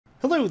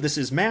Hello, this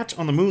is Matt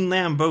on the Moon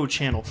Lambeau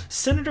channel.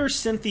 Senator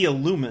Cynthia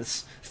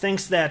Lummis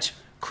thinks that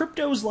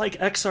cryptos like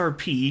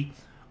XRP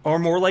are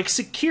more like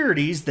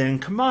securities than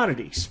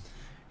commodities.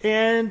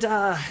 And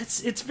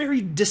it's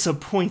very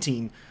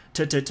disappointing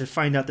to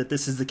find out that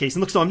this is the case.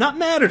 And look, so I'm not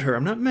mad at her.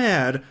 I'm not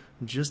mad.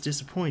 I'm just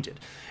disappointed.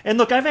 And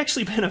look, I've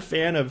actually been a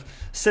fan of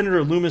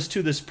Senator Lummis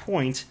to this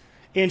point,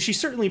 and she's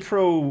certainly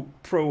pro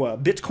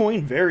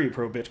Bitcoin, very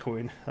pro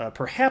Bitcoin,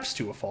 perhaps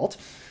to a fault.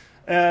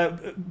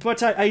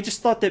 But I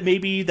just thought that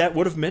maybe that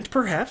would have meant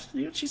perhaps,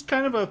 she's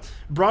kind of a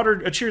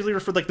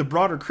cheerleader for like the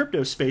broader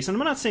crypto space. And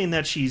I'm not saying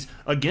that she's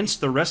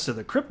against the rest of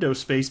the crypto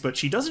space, but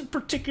she doesn't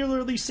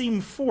particularly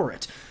seem for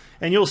it.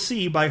 And you'll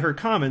see by her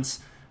comments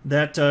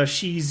that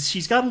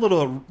she's got a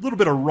little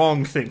bit of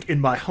wrong think, in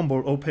my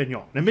humble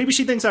opinion. And maybe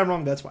she thinks I'm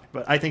wrong, that's fine.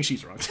 But I think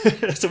she's wrong.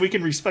 So we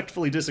can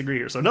respectfully disagree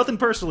here. So nothing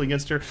personally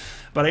against her,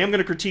 but I am going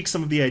to critique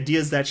some of the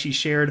ideas that she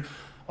shared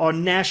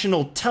on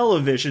national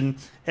television,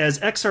 as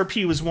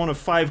XRP was one of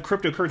 5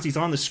 cryptocurrencies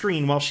on the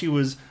screen while she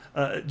was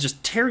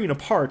just tearing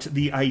apart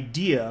the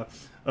idea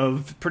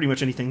of pretty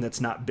much anything that's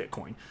not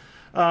Bitcoin.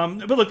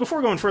 But look,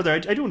 before going further, I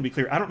do want to be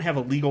clear. I don't have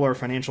a legal or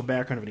financial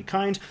background of any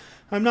kind.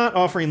 I'm not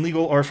offering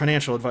legal or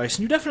financial advice,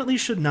 and you definitely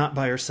should not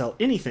buy or sell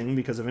anything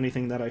because of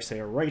anything that I say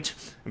or write.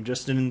 I'm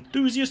just an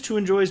enthusiast who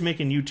enjoys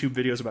making YouTube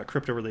videos about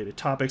crypto-related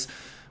topics,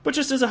 but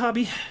just as a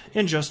hobby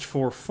and just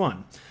for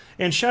fun.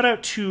 And shout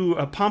out to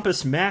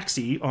Pompous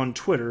Maxi on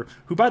Twitter,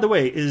 who, by the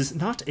way, is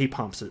not a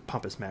Pompous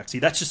Maxi.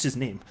 That's just his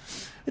name.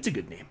 It's a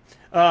good name.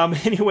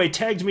 Anyway,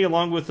 tagged me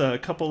along with a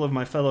couple of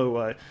my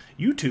fellow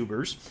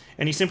YouTubers,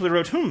 and he simply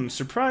wrote,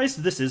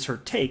 surprised this is her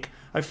take.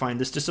 I find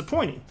this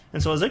disappointing.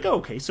 And so I was like, oh,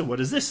 okay, so what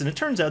is this? And it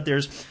turns out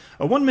there's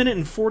a 1 minute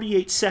and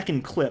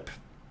 48-second clip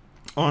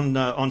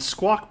on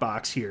Squawk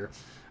Box here,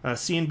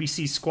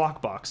 CNBC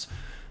Squawk Box.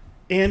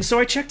 And so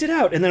I checked it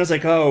out, and then I was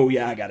like, oh,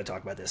 yeah, I got to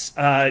talk about this.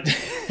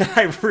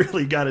 I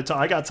really got to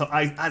talk.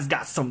 I've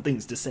got some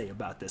things to say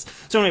about this.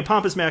 So anyway,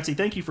 Pompous Maxi,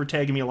 thank you for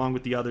tagging me along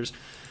with the others.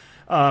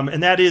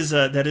 And that is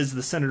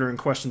the senator in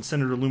question,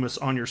 Senator Lummis,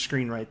 on your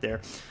screen right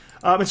there.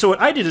 And so what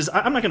I did is,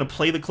 I'm not going to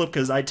play the clip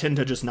because I tend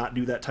to just not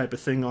do that type of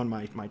thing on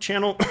my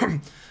channel.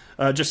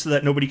 Just so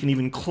that nobody can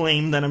even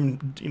claim that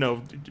I'm,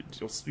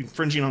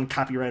 infringing on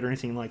copyright or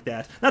anything like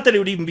that. Not that it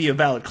would even be a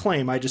valid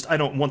claim. I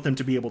don't want them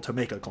to be able to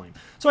make a claim.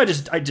 So I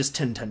just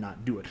tend to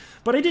not do it.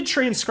 But I did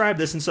transcribe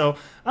this, and so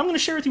I'm going to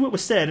share with you what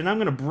was said, and I'm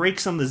going to break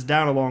some of this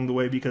down along the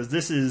way because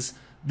this is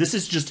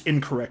just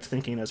incorrect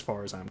thinking as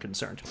far as I'm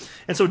concerned.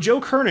 And so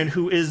Joe Kernan,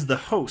 who is the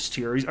host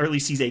here, or at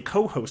least he's a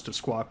co-host of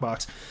Squawk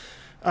Box,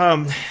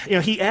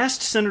 he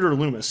asked Senator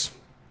Lummis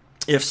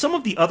if some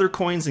of the other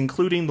coins,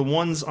 including the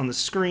ones on the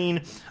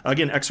screen,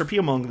 again, XRP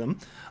among them,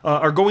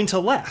 are going to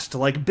last,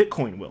 like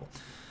Bitcoin will.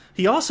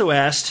 He also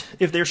asked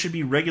if there should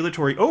be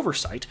regulatory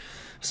oversight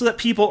so that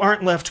people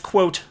aren't left,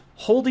 quote,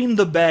 holding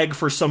the bag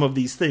for some of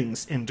these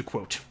things, end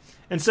quote.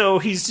 And so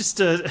he's just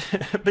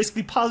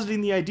basically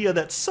positing the idea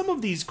that some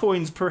of these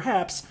coins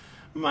perhaps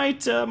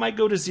might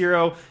go to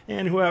zero,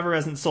 and whoever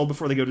hasn't sold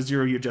before they go to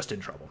zero, you're just in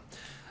trouble.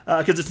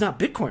 Because it's not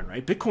Bitcoin,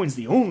 right? Bitcoin's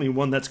the only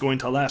one that's going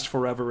to last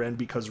forever, and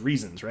because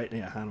reasons, right?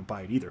 Yeah, I don't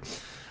buy it either.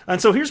 And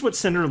so here's what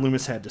Senator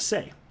Lummis had to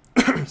say.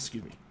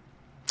 Excuse me.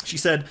 She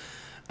said,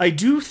 I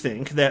do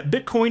think that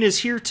Bitcoin is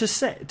here to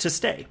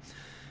stay.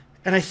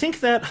 And I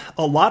think that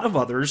a lot of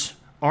others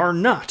are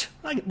not.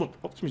 Look,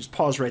 let me just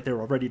pause right there,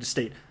 ready to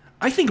state.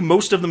 I think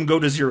most of them go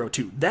to zero,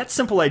 too. That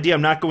simple idea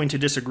I'm not going to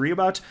disagree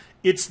about.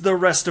 It's the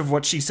rest of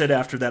what she said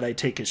after that I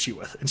take issue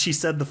with. And she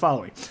said the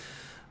following.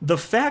 The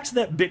fact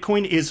that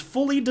Bitcoin is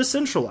fully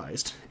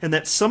decentralized and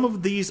that some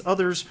of these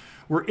others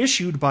were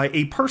issued by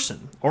a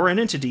person or an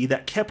entity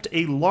that kept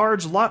a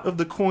large lot of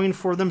the coin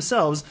for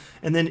themselves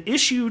and then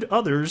issued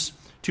others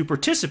to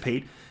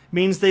participate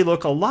means they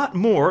look a lot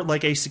more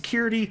like a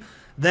security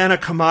than a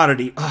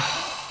commodity.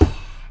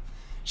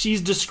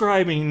 She's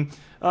describing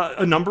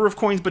a number of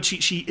coins, but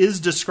she is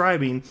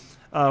describing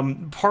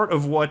part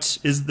of what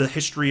is the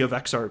history of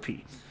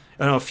XRP.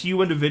 A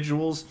few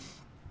individuals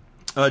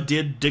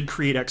did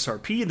create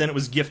XRP, and then it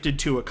was gifted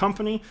to a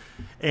company,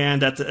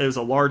 and it was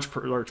a large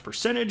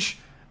percentage.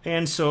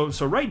 And so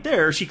right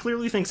there, she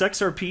clearly thinks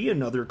XRP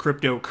and other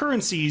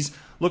cryptocurrencies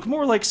look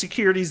more like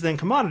securities than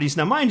commodities.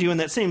 Now, mind you, in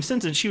that same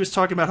sentence, she was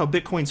talking about how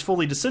Bitcoin's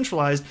fully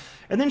decentralized,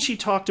 and then she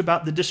talked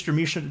about the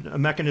distribution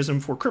mechanism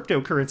for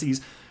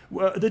cryptocurrencies.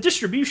 The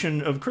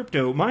distribution of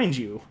crypto, mind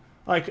you,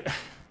 like,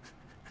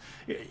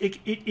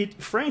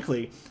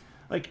 frankly,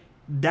 like,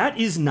 that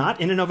is not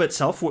in and of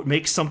itself what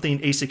makes something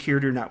a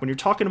security or not. When you're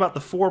talking about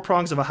the 4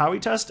 prongs of a Howey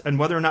test and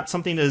whether or not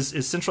something is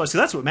centralized, so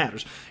that's what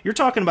matters. You're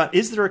talking about,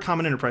 is there a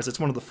common enterprise? It's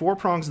one of the 4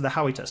 prongs of the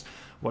Howey test.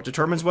 What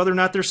determines whether or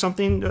not there's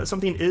something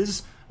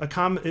is a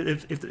common,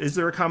 is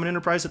there a common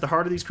enterprise at the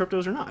heart of these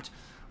cryptos or not?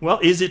 Well,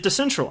 is it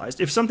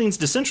decentralized? If something's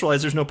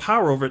decentralized, there's no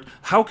power over it.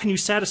 How can you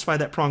satisfy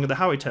that prong of the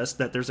Howey test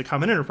that there's a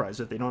common enterprise?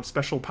 If they don't have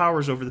special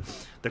powers over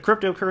the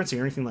cryptocurrency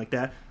or anything like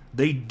that,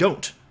 they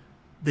don't.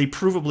 They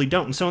provably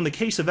don't. And so in the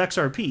case of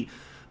XRP,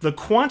 the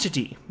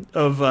quantity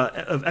of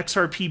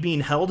XRP being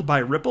held by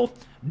Ripple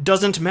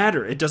doesn't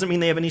matter. It doesn't mean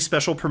they have any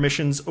special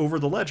permissions over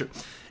the ledger.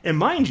 And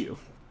mind you,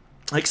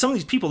 like some of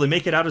these people, they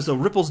make it out as though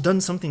Ripple's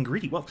done something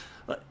greedy. Well,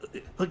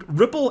 like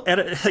Ripple,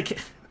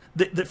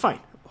 fine,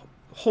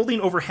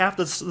 holding over half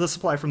the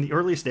supply from the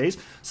earliest days,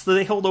 so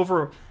they held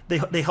over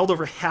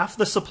half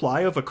the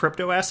supply of a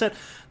crypto asset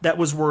that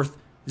was worth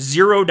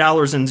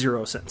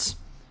 $0.00.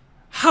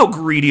 How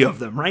greedy of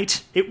them,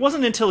 right? It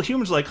wasn't until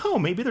humans were like, oh,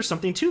 maybe there's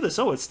something to this.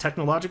 Oh, it's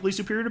technologically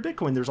superior to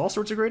Bitcoin. There's all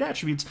sorts of great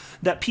attributes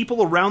that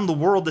people around the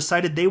world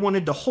decided they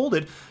wanted to hold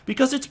it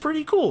because it's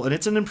pretty cool and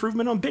it's an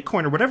improvement on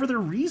Bitcoin or whatever their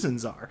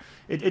reasons are.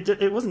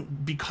 It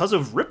wasn't because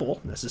of Ripple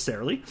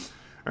necessarily,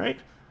 right?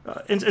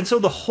 And so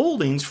the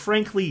holdings,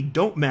 frankly,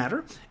 don't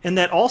matter. And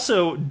that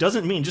also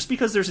doesn't mean, just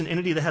because there's an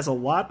entity that has a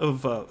lot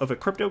of a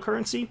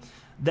cryptocurrency,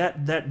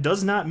 that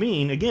does not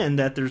mean, again,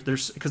 that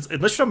there's because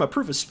unless you're talking about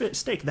proof of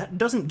stake, that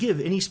doesn't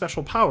give any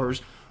special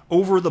powers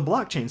over the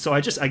blockchain. So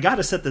I got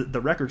to set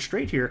the record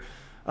straight here.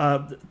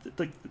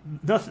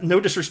 No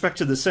disrespect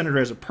to the senator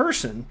as a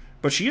person,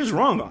 but she is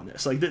wrong on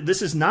this. Like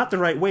this is not the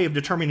right way of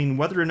determining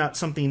whether or not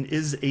something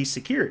is a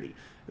security.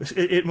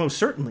 It most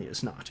certainly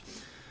is not.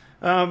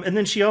 And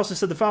then she also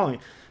said the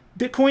following: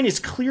 Bitcoin is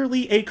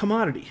clearly a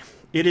commodity.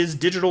 It is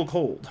digital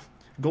gold.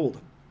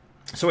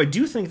 So I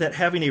do think that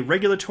having a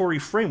regulatory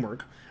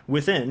framework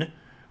within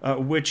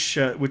which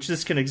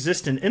this can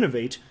exist and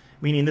innovate,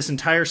 meaning this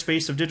entire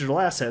space of digital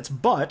assets,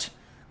 but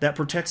that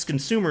protects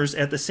consumers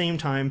at the same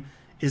time,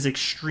 is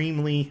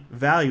extremely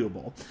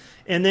valuable.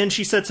 And then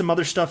she said some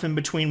other stuff in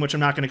between, which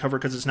I'm not going to cover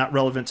because it's not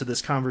relevant to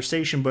this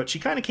conversation, but she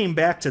kind of came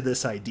back to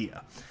this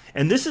idea.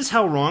 And this is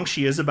how wrong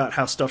she is about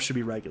how stuff should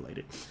be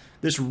regulated.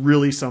 This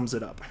really sums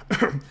it up.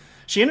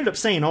 She ended up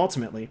saying,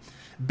 ultimately,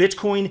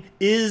 Bitcoin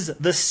is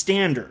the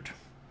standard.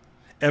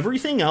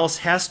 Everything else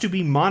has to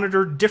be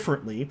monitored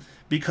differently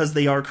because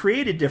they are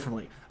created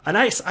differently. And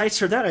I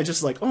heard that, I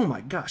just like, oh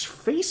my gosh,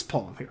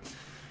 facepalm here.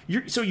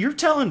 So you're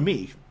telling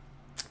me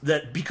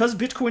that because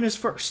Bitcoin is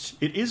first,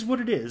 it is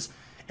what it is,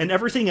 and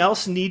everything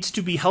else needs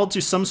to be held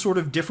to some sort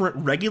of different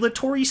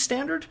regulatory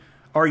standard?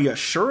 Are you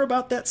sure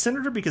about that,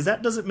 Senator? Because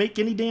that doesn't make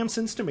any damn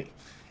sense to me.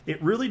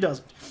 It really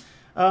doesn't.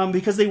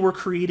 Because they were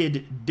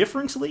created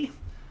differently.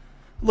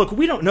 Look,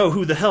 we don't know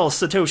who the hell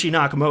Satoshi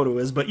Nakamoto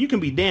is, but you can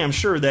be damn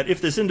sure that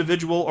if this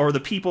individual or the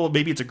people,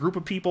 maybe it's a group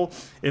of people,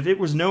 if it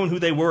was known who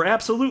they were,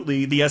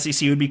 absolutely the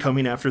SEC would be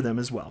coming after them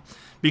as well.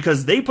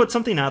 Because they put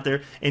something out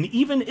there, and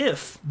even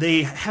if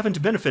they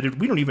haven't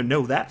benefited, we don't even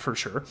know that for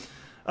sure.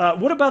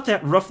 What about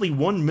that roughly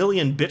 1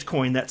 million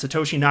Bitcoin that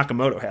Satoshi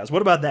Nakamoto has?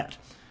 What about that?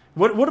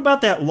 What about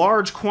that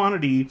large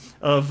quantity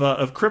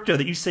of crypto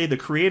that you say the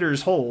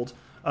creators hold?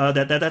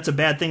 That's a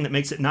bad thing that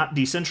makes it not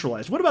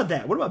decentralized. What about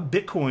that? What about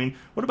Bitcoin?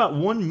 What about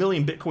 1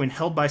 million Bitcoin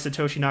held by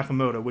Satoshi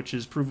Nakamoto, which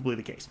is provably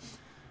the case?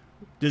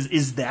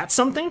 Is that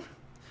something?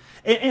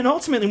 And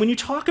ultimately, when you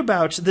talk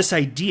about this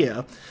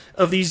idea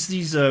of these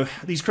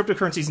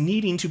cryptocurrencies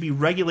needing to be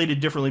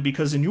regulated differently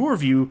because, in your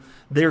view,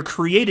 they're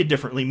created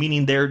differently,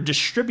 meaning they're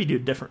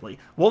distributed differently.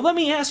 Well, let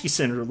me ask you,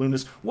 Senator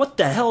Lummis, what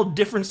the hell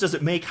difference does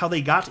it make how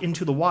they got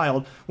into the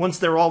wild once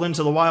they're all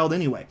into the wild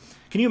anyway?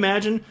 Can you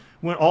imagine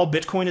when all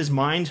Bitcoin is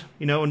mined,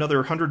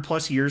 another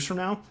 100+ years from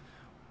now,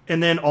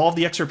 and then all of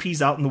the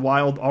XRP's out in the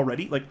wild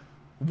already? Like,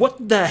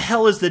 what the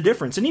hell is the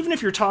difference? And even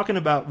if you're talking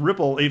about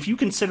Ripple, if you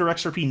consider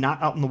XRP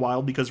not out in the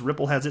wild because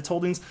Ripple has its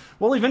holdings,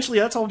 well, eventually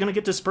that's all going to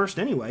get dispersed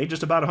anyway,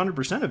 just about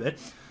 100% of it,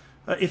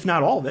 if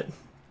not all of it.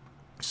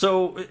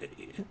 So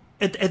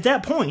at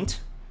that point,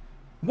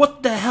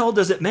 what the hell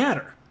does it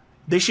matter?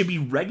 They should be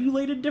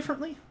regulated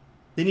differently?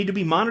 They need to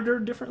be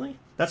monitored differently?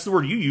 That's the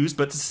word you used,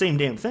 but it's the same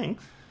damn thing.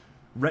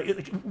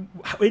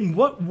 In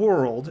what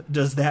world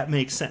does that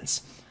make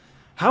sense?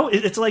 How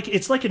it's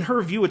like in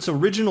her view, it's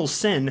original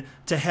sin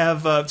to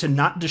have to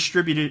not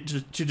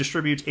distribute to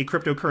distribute a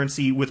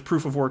cryptocurrency with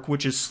proof of work,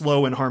 which is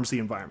slow and harms the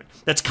environment.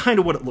 That's kind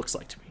of what it looks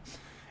like to me.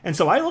 And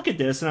so I look at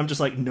this and I'm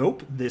just like,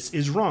 nope, this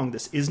is wrong.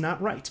 This is not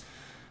right.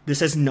 This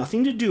has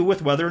nothing to do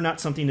with whether or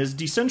not something is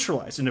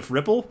decentralized. And if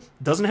Ripple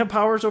doesn't have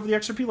powers over the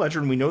XRP ledger,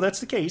 and we know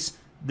that's the case,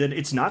 then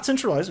it's not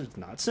centralized. It's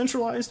not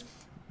centralized.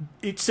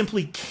 It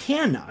simply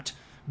cannot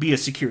be a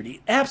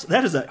security.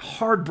 That is a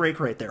hard break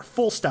right there.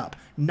 Full stop.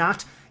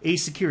 Not a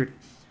security.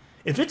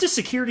 If it's a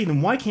security,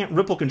 then why can't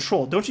Ripple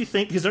control it? Don't you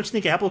think? Because don't you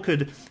think Apple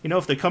could,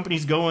 if the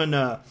company's going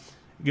like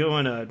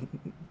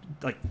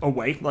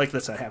away, like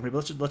that's not happening.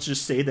 But let's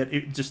just say that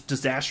it just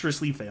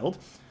disastrously failed.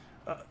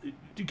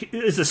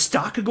 Is the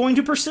stock going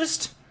to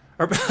persist?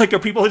 Are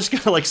people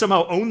just gonna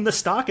somehow own the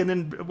stock and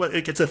then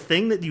it's a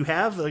thing that you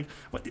have?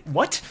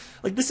 What?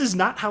 This is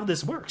not how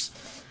this works.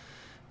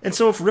 And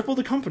so if Ripple,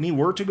 the company,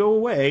 were to go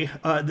away,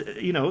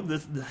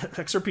 the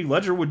XRP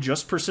ledger would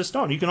just persist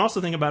on. You can also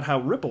think about how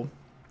Ripple,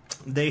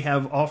 they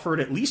have offered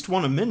at least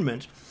one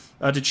amendment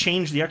to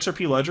change the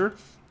XRP ledger,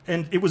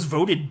 and it was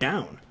voted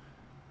down.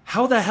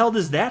 How the hell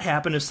does that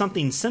happen if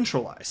something's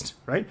centralized,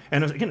 right?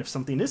 And again, if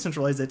something is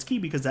centralized, that's key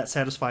because that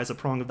satisfies a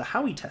prong of the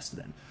Howey test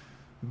then.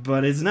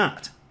 But it's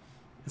not.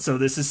 So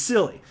this is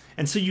silly.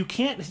 And so you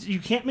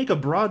can't make a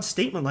broad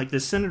statement like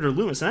this, Senator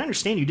Lummis. And I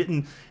understand you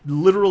didn't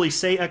literally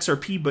say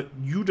XRP, but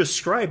you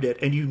described it,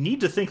 and you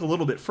need to think a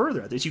little bit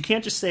further at this. You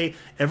can't just say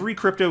every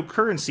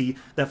cryptocurrency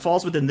that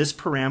falls within this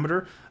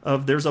parameter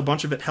of there's a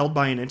bunch of it held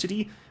by an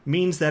entity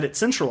means that it's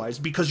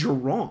centralized, because you're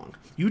wrong.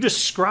 You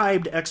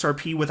described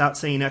XRP without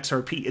saying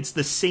XRP. It's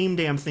the same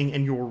damn thing,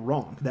 and you're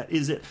wrong. That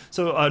is it.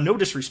 So no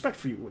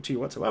disrespect to you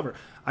whatsoever.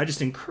 I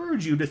just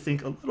encourage you to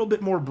think a little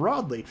bit more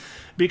broadly,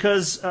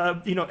 because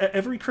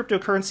every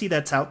cryptocurrency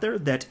that's out there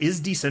that is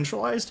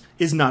decentralized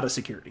is not a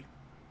security.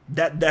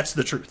 That's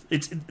the truth.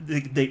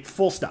 They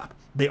full stop.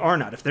 They are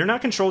not. If they're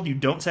not controlled, you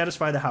don't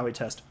satisfy the Howey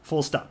test.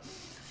 Full stop.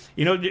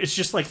 It's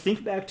just like,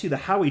 think back to the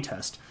Howey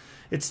test.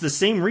 It's the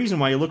same reason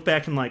why you look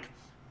back and like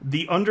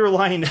the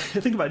underlying,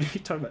 think about it, you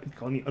talk about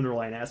calling the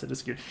underlying asset a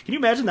security. Can you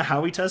imagine the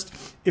Howey test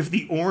if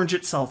the orange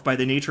itself, by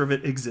the nature of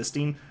it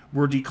existing,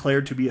 were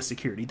declared to be a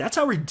security? That's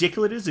how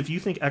ridiculous it is if you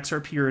think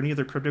XRP or any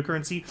other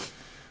cryptocurrency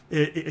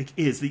it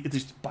is.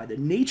 By the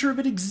nature of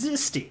it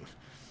existing.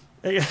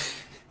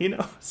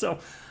 So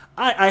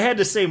I had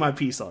to say my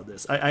piece on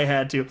this. I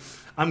had to.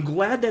 I'm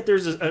glad that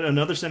there's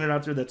another senator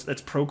out there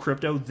that's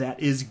pro-crypto. That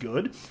is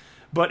good.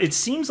 But it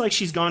seems like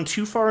she's gone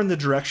too far in the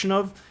direction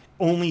of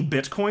only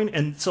Bitcoin,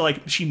 and so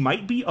like she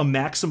might be a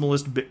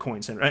maximalist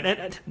Bitcoin senator,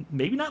 and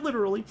maybe not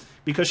literally,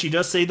 because she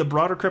does say the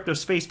broader crypto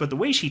space, but the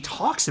way she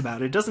talks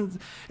about it doesn't.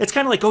 It's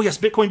kind of like, oh yes,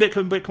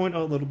 Bitcoin,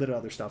 oh, a little bit of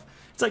other stuff.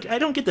 It's like I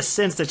don't get the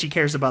sense that she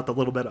cares about the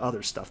little bit of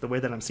other stuff the way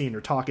that I'm seeing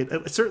her talk.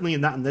 Certainly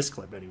not in this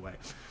clip anyway.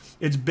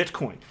 It's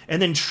Bitcoin,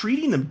 and then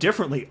treating them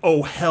differently.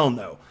 Oh hell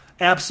no,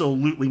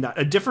 absolutely not.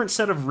 A different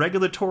set of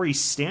regulatory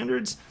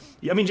standards.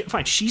 I mean,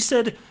 fine. She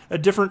said a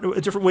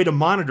different way to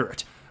monitor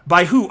it.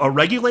 By who? A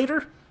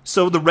regulator?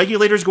 So the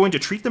regulator is going to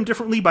treat them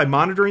differently by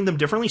monitoring them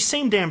differently?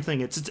 Same damn thing.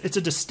 It's a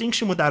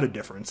distinction without a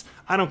difference.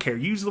 I don't care.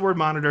 Use the word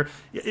monitor.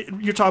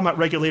 You're talking about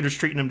regulators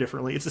treating them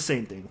differently. It's the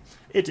same thing.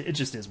 It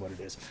just is what it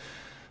is.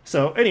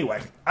 So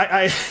anyway,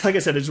 I like I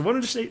said, I just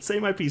wanted to say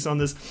my piece on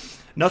this.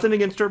 Nothing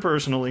against her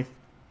personally.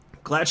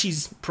 Glad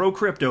she's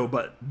pro-crypto,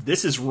 but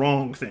this is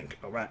wrong thing.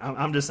 All right,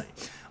 I'm just saying.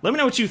 Let me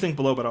know what you think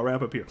below, but I'll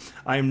wrap up here.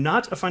 I am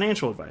not a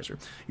financial advisor.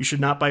 You should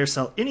not buy or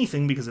sell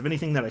anything because of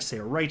anything that I say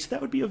or write. That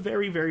would be a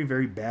very, very,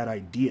 very bad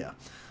idea.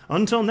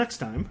 Until next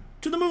time,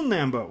 to the moon,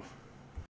 Lambo.